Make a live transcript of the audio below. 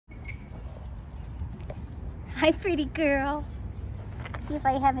Hi, pretty girl. Let's see if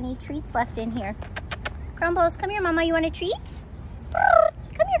I have any treats left in here. Crumbles, come here, Mama. You want a treat?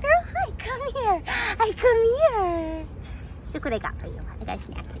 Come here, girl. Hi, come here. Hi, come here. Look what I got for you. I got a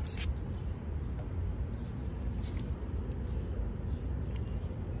snackage.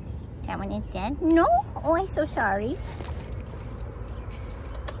 That one is dead? No? Oh, I'm so sorry. You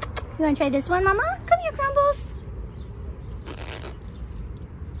want to try this one, Mama? Come here, Crumbles.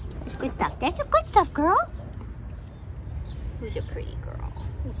 That's good stuff. That's your good stuff, girl. Who's a pretty girl?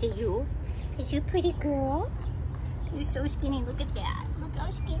 Is it you? Is you a pretty girl? You're so skinny. Look at that. Look how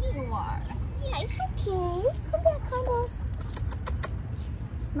skinny you are. Yeah, it's okay. Come back, Crumbles.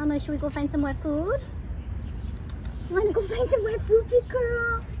 Mama, should we go find some wet food? You want to go find some wet food, big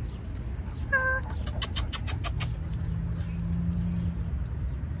girl? Huh?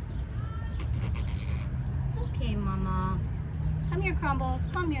 It's okay, Mama. Come here, Crumbles.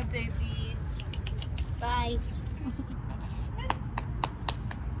 Come here, baby. Bye.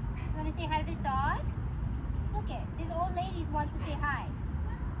 You want to say hi to this dog? Look it. This old lady wants to say hi.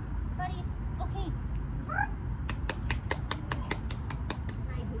 Buddy.